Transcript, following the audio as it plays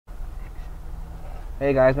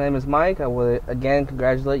Hey guys, my name is Mike. I would again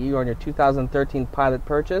congratulate you on your 2013 Pilot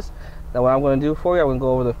purchase. Now what I'm going to do for you, I'm going to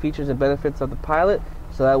go over the features and benefits of the Pilot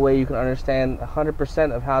so that way you can understand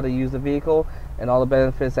 100% of how to use the vehicle and all the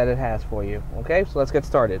benefits that it has for you. Okay, so let's get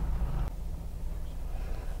started.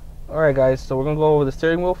 Alright guys, so we're going to go over the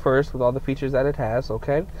steering wheel first with all the features that it has.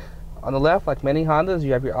 Okay, on the left, like many Hondas,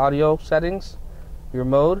 you have your audio settings, your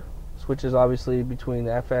mode, switches obviously between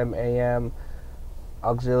FM, AM,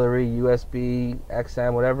 auxiliary, USB,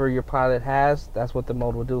 XM, whatever your Pilot has, that's what the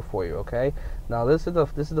mode will do for you. Okay. Now this is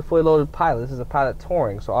the fully loaded Pilot. This is a Pilot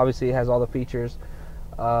Touring, so obviously it has all the features,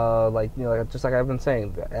 just like I've been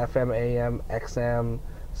saying, the FM, AM, XM,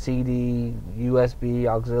 CD, USB,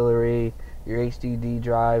 auxiliary, your HDD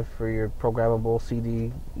drive for your programmable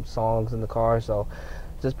CD songs in the car. So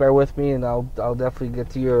just bear with me, and I'll definitely get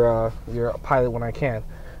to your Pilot when I can.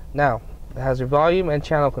 Now it has your volume and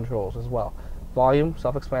channel controls as well. Volume,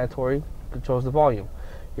 self-explanatory, controls the volume.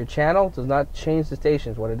 Your channel does not change the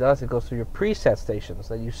stations. What it does, it goes through your preset stations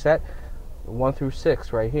that you set 1 through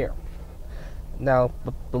 6 right here. Now,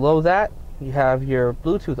 below that, you have your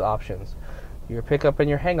Bluetooth options, your pickup and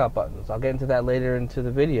your hang-up buttons. I'll get into that later into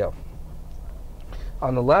the video.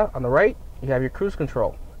 On the right, you have your cruise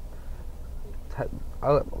control.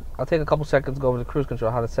 I'll take a couple seconds to go over the cruise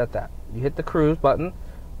control, how to set that. You hit the cruise button,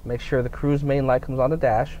 make sure the cruise main light comes on the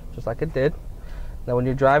dash, just like it did. Now when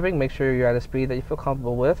you're driving, make sure you're at a speed that you feel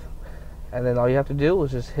comfortable with, and then all you have to do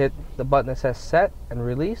is just hit the button that says set and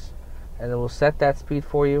release, and it will set that speed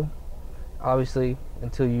for you, obviously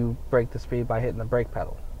until you break the speed by hitting the brake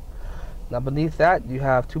pedal. Now beneath that, you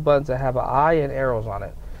have two buttons that have an eye and arrows on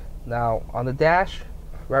it. Now on the dash,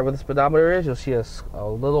 right where the speedometer is, you'll see a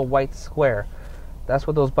little white square. That's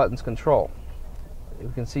what those buttons control.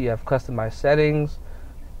 You can see you have customized settings,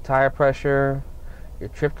 tire pressure, your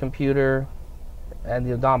trip computer, and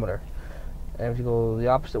the odometer. And if you go the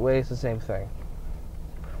opposite way, it's the same thing.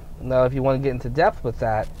 Now if you want to get into depth with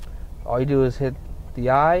that, all you do is hit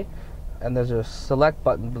the eye, and there's a select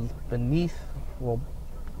button beneath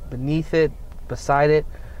it, beside it.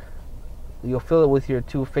 You'll fill it with your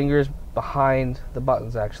two fingers behind the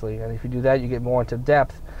buttons actually, and if you do that, you get more into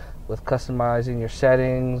depth with customizing your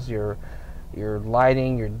settings, your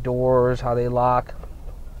lighting, your doors, how they lock.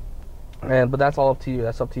 But that's all up to you.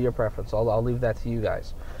 That's up to your preference. I'll leave that to you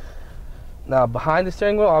guys. Now behind the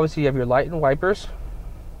steering wheel, obviously you have your light and wipers.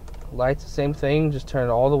 Lights, the same thing. Just turn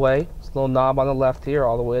it all the way. It's a little knob on the left here,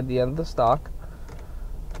 all the way at the end of the stock.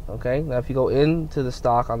 Okay. Now if you go into the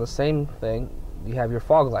stock on the same thing, you have your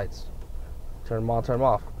fog lights. Turn them on, turn them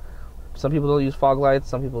off. Some people don't use fog lights.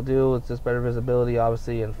 Some people do. It's just better visibility,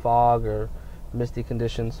 obviously, in fog or misty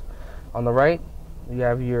conditions. On the right, you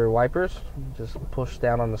have your wipers. You just push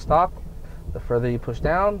down on the stock. The further you push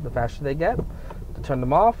down, the faster they get. To turn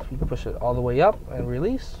them off, you can push it all the way up and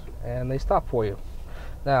release, and they stop for you.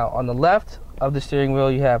 Now, on the left of the steering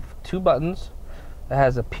wheel, you have two buttons. It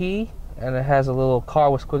has a P, and it has a little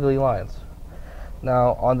car with squiggly lines.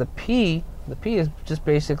 Now, on the P is just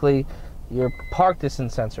basically your park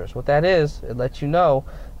distance sensors. What that is, it lets you know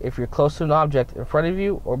if you're close to an object in front of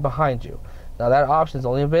you or behind you. Now, that option is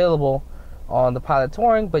only available on the Pilot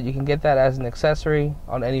Touring, but you can get that as an accessory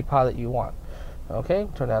on any Pilot you want. Okay,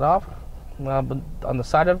 turn that off. But on the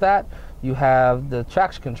side of that, you have the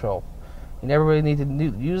traction control. You never really need to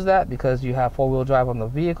use that because you have four-wheel drive on the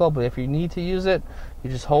vehicle, but if you need to use it, you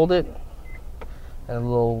just hold it, and a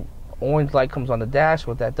little orange light comes on the dash.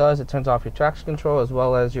 What that does, it turns off your traction control as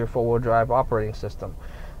well as your four-wheel drive operating system.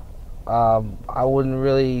 I wouldn't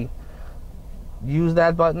really use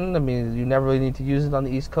that button. I mean, you never really need to use it on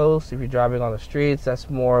the East Coast. If you're driving on the streets, that's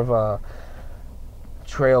more of a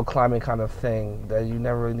trail climbing kind of thing that you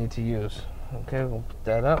never really need to use. Okay, we'll put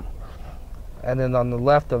that up. And then on the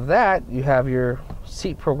left of that, you have your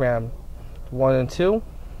seat program 1 and 2.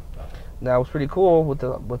 Now, what's pretty cool with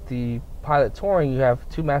the Pilot Touring, you have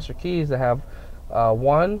two master keys that have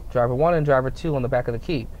driver 1 and driver 2 on the back of the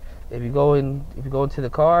key. If you go into the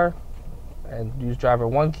car and use driver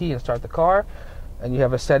 1 key and start the car, and you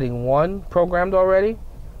have a setting 1 programmed already,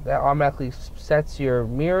 that automatically sets your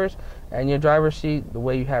mirrors and your driver's seat the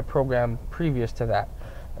way you had programmed previous to that.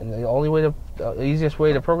 And the easiest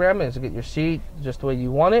way to program it is to get your seat just the way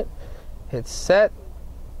you want it, hit set,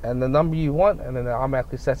 and the number you want, and then it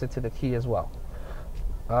automatically sets it to the key as well.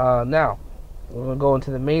 Now, we're going to go into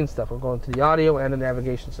the main stuff. We're going to the audio and the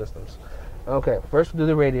navigation systems. Okay, first we'll do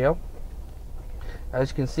the radio. As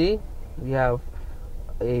you can see, we have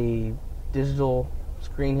a digital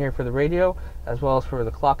screen here for the radio, as well as for the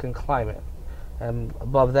clock and climate. And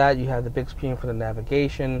above that, you have the big screen for the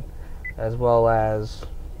navigation, as well as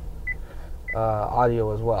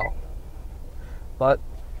audio as well. But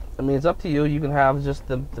I mean, it's up to you. You can have just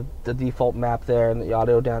the default map there and the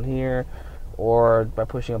audio down here, or by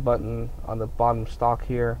pushing a button on the bottom stalk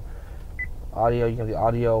here, audio, you can have the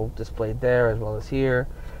audio displayed there as well as here.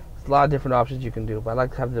 There's a lot of different options you can do, but I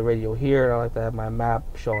like to have the radio here, and I like to have my map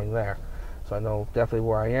showing there, so I know definitely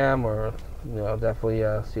where I am, or definitely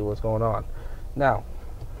see what's going on. Now,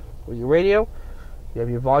 with your radio, you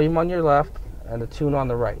have your volume on your left and the tune on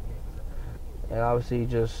the right, and obviously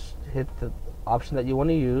just hit the option that you want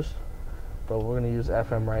to use, but we're going to use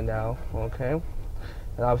FM right now, okay?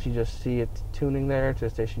 And obviously just see it tuning there to the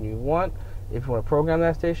station you want. If you want to program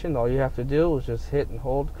that station, all you have to do is just hit and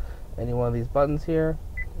hold any one of these buttons here,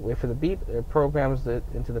 wait for the beep, it programs it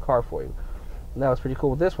into the car for you. Now, it's pretty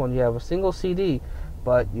cool with this one. You have a single CD,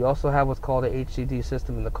 but you also have what's called an HDD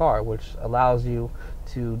system in the car, which allows you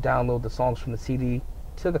to download the songs from the CD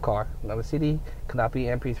to the car. Now, the CD cannot be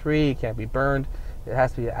MP3, it can't be burned. It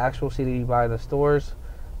has to be an actual CD you buy in the stores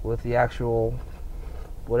with the actual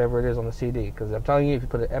whatever it is on the CD. Because I'm telling you, if you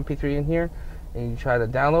put an MP3 in here and you try to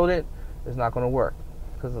download it, it's not going to work.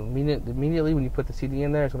 Because immediately when you put the CD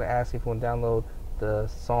in there, it's going to ask if you want to download the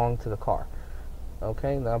song to the car.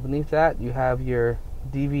 Okay, now beneath that you have your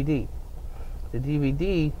DVD. The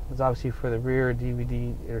DVD is obviously for the rear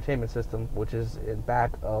DVD entertainment system, which is in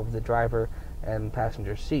back of the driver and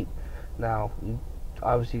passenger seat. Now,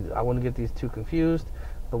 obviously, I wouldn't get these two confused,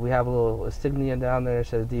 but we have a little insignia down there that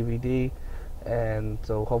says DVD, and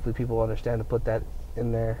so hopefully people understand to put that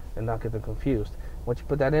in there and not get them confused. Once you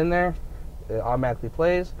put that in there, it automatically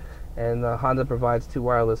plays, and Honda provides 2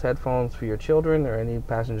 wireless headphones for your children or any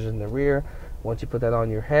passengers in the rear. Once you put that on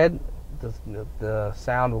your head, the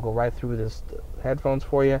sound will go right through this headphones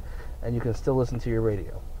for you, and you can still listen to your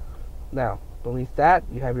radio. Now, beneath that,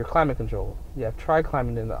 you have your climate control. You have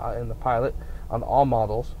tri-climate in the Pilot on all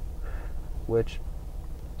models, which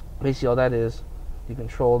basically all that is, you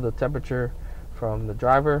control the temperature from the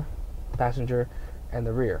driver, passenger, and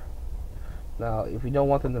the rear. Now, if you don't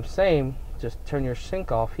want them the same, just turn your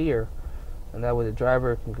sync off here, and that way the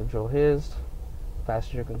driver can control his,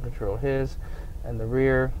 passenger can control his, and the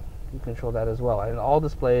rear, you control that as well. And all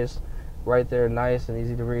displays right there, nice and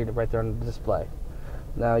easy to read, right there on the display.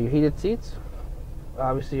 Now, your heated seats,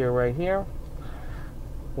 obviously, are right here.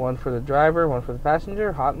 One for the driver, one for the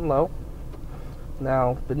passenger, hot and low.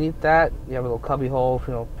 Now, beneath that, you have a little cubby hole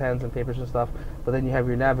for pens and papers and stuff. But then you have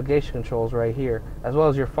your navigation controls right here, as well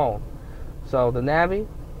as your phone. So the Navi,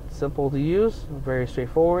 simple to use, very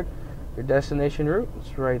straightforward. Your destination route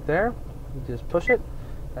is right there. You just push it,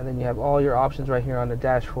 and then you have all your options right here on the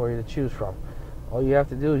dash for you to choose from. All you have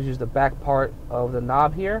to do is use the back part of the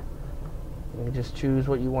knob here, and you just choose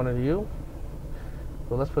what you want to do.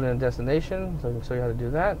 So let's put in a destination, so I can show you how to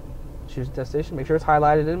do that. Choose destination, make sure it's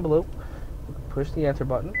highlighted in blue. Push the enter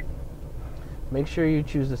button. Make sure you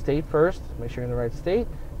choose the state first, make sure you're in the right state.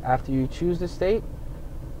 After you choose the state,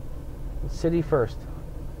 city first.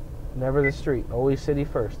 Never the street, always city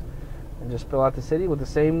first. And just spell out the city with the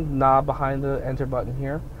same knob behind the enter button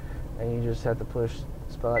here. And you just have to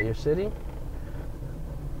spell out your city.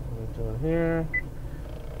 What we're doing here.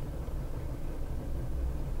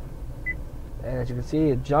 And as you can see,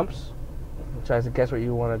 it jumps. It tries to guess where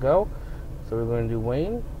you want to go. So we're going to do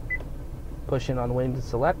Wayne. Push in on Wayne to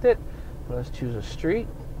select it. And let's choose a street.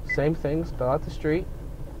 Same thing, spell out the street.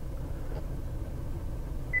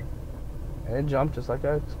 And it jumped just like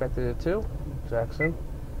I expected it to. Jackson.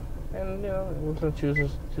 And we're going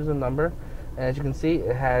to choose a number. And as you can see,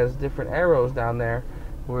 it has different arrows down there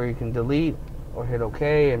where you can delete or hit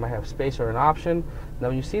OK. It might have space or an option. Now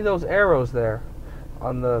when you see those arrows there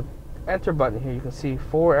on the enter button here, you can see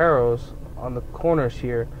 4 arrows on the corners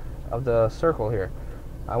here of the circle here.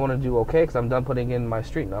 I want to do OK because I'm done putting in my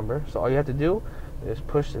street number. So all you have to do is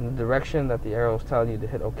push in the direction that the arrow is telling you to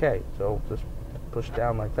hit OK. So just push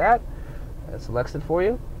down like that. And it selects it for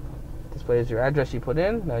you. Displays your address you put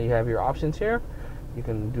in. Now you have your options here. You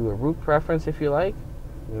can do a route preference if you like.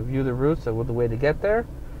 You can view the routes with the way to get there.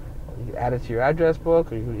 You can add it to your address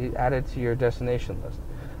book, or you can add it to your destination list.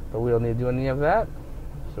 But we don't need to do any of that.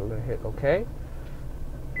 So we're going to hit OK.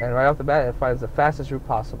 And right off the bat, it finds the fastest route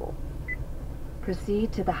possible.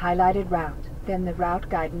 Proceed to the highlighted route. Then the route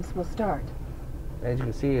guidance will start. As you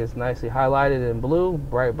can see, it's nicely highlighted in blue,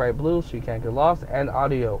 bright blue, so you can't get lost. And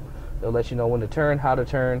audio. It'll let you know when to turn, how to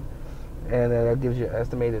turn, and that gives you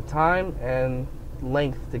estimated time and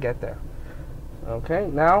length to get there. Okay,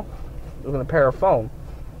 now we're going to pair a phone.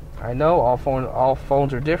 I know all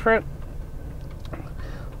phones are different,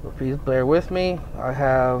 but please bear with me. I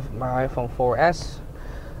have my iPhone 4S.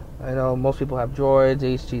 I know most people have Droids,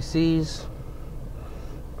 HTCs,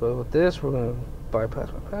 but with this, we're going to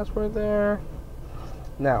bypass my password there.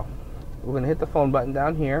 Now, we're going to hit the phone button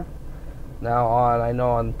down here. Now, I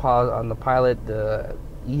know on the Pilot, the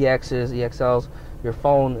EXs, EXLs, your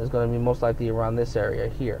phone is going to be most likely around this area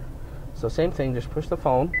here. So same thing, just push the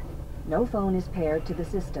phone. No phone is paired to the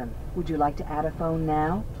system. Would you like to add a phone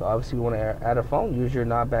now? So obviously we want to add a phone. Use your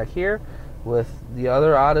knob back here. With the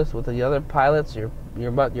other Autos, with the other Pilots, your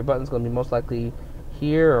button's going to be most likely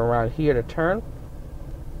here or around here to turn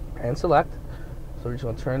and select. So we're just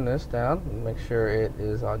going to turn this down and make sure it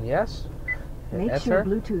is on yes. Hit Make enter. sure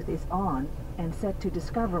Bluetooth is on and set to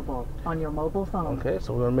discoverable on your mobile phone. Okay,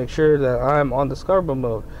 so we're going to make sure that I'm on discoverable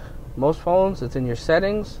mode. Most phones, it's in your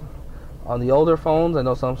settings. On the older phones, I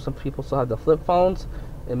know some people still have the flip phones.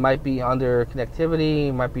 It might be under connectivity,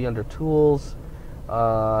 it might be under tools,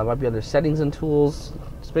 it might be under settings and tools.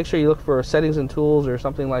 Just make sure you look for settings and tools or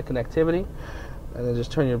something like connectivity, and then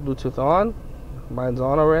just turn your Bluetooth on. Mine's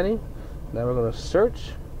on already. Now we're going to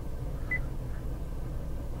search.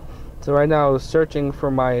 So right now I was searching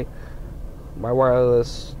for my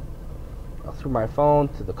wireless through my phone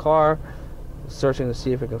to the car, searching to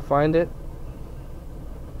see if I can find it.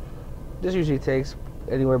 This usually takes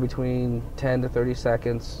anywhere between 10 to 30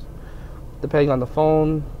 seconds, depending on the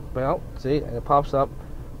phone. Well, see, it pops up.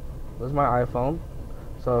 There's my iPhone.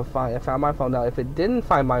 So if I found my phone. Now, if it didn't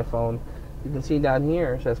find my phone, you can see down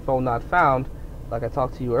here it says phone not found. Like I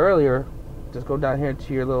talked to you earlier, just go down here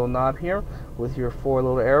to your little knob here with your 4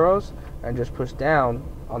 little arrows and just push down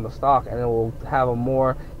on the stock, and it will have a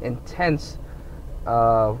more intense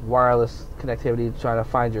wireless connectivity trying to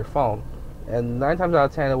find your phone. And 9 times out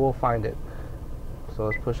of 10, it will find it. So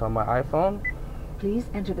let's push on my iPhone. Please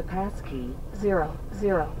enter the passkey 0000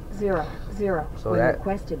 So when that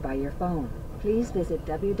requested by your phone. Please visit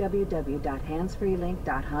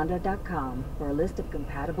www.handsfreelink.honda.com for a list of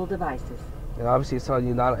compatible devices. And obviously it's telling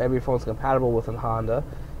you not every phone is compatible with a Honda.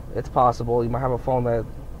 It's possible. You might have a phone that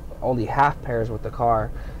only half pairs with the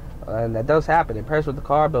car. And that does happen. It pairs with the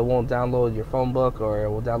car, but it won't download your phone book, or it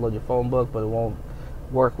will download your phone book, but it won't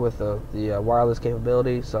work with the wireless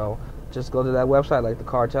capability. So just go to that website like the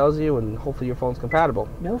car tells you, and hopefully your phone's compatible.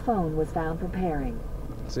 No phone was found for pairing.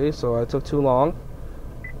 See, so I took too long.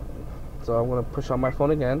 So I'm going to push on my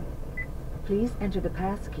phone again. Please enter the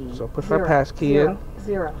passkey. So push my passkey in.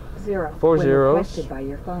 000 4 when zeros. requested by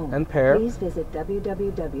your phone. And pair. Please visit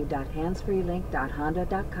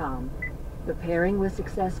www.handsfreelink.honda.com. The pairing was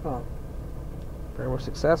successful. Pair was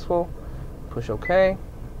successful. Push OK.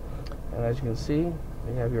 And as you can see,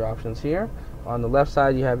 you have your options here. On the left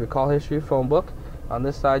side, you have your call history phone book. On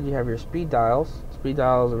this side, you have your speed dials. Speed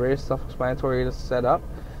dials are very self-explanatory to set up.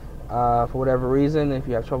 For whatever reason, if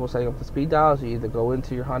you have trouble setting up the speed dials, you either go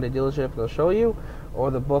into your Honda dealership, they'll show you,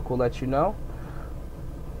 or the book will let you know.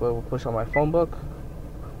 But we'll push on my phone book.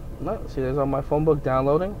 No, see, there's on my phone book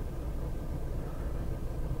downloading.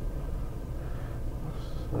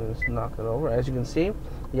 So just knock it over. As you can see,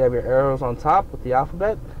 you have your arrows on top with the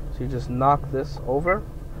alphabet. So you just knock this over,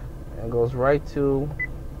 and it goes right to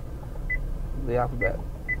the alphabet,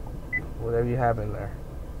 whatever you have in there.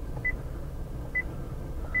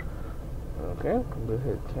 Okay, we'll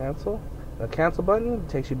hit cancel. The cancel button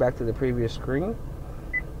takes you back to the previous screen.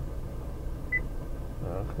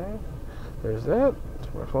 Okay, there's that.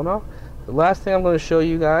 Turn my phone off. The last thing I'm going to show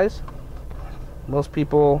you guys, most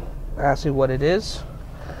people ask me what it is.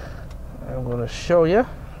 I'm going to show you.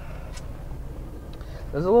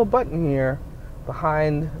 There's a little button here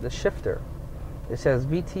behind the shifter. It says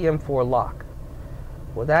VTM4 lock.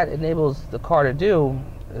 What that enables the car to do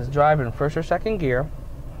is drive in first or second gear.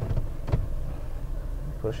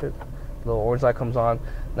 Push it, the little orange light comes on.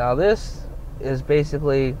 Now this is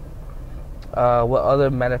basically what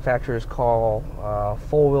other manufacturers call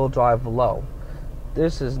four-wheel drive low.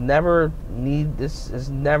 This is never needed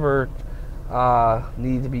to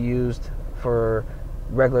be used for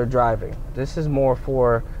regular driving. This is more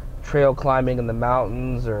for trail climbing in the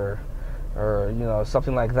mountains or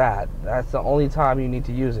something like that. That's the only time you need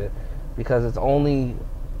to use it, because it's only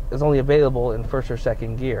available in first or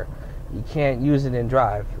second gear. You can't use it in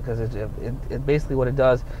drive, because it basically what it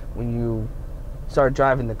does when you start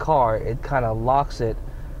driving the car, it kind of locks it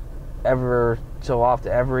ever so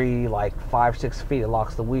often, every like 5-6 feet it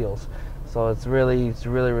locks the wheels. So it's really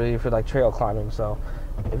for like trail climbing. So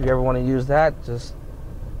if you ever want to use that, just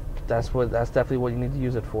that's definitely what you need to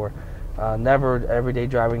use it for. Never everyday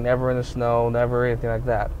driving, never in the snow, never anything like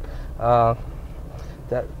that.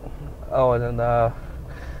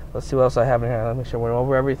 Let's see what else I have in here. Let me make sure I went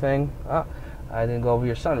over everything. I didn't go over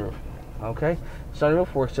your sunroof. Okay,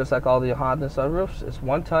 sunroof works just like all the Honda sunroofs. It's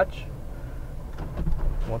one touch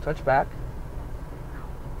back,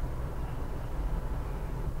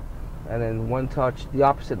 and then one touch the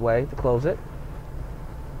opposite way to close it.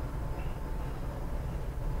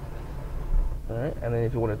 Alright, and then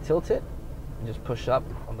if you want to tilt it, you just push up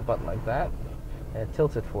on the button like that, and it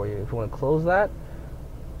tilts it for you. If you want to close that,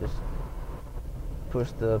 just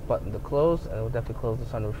push the button to close, and it will definitely close the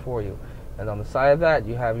sunroof for you. And on the side of that,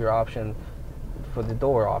 you have your option for the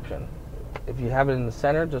door option. If you have it in the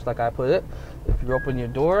center, just like I put it, if you open your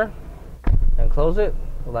door and close it,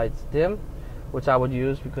 the lights dim, which I would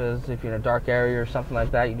use because if you're in a dark area or something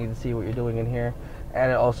like that, you need to see what you're doing in here.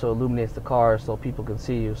 And it also illuminates the car so people can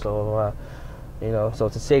see you. So, so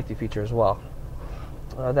it's a safety feature as well.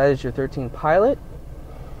 That is your 13 Pilot.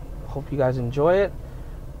 Hope you guys enjoy it.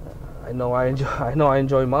 I know I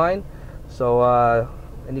enjoy mine. So,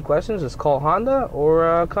 any questions? Just call Honda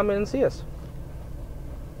or come in and see us.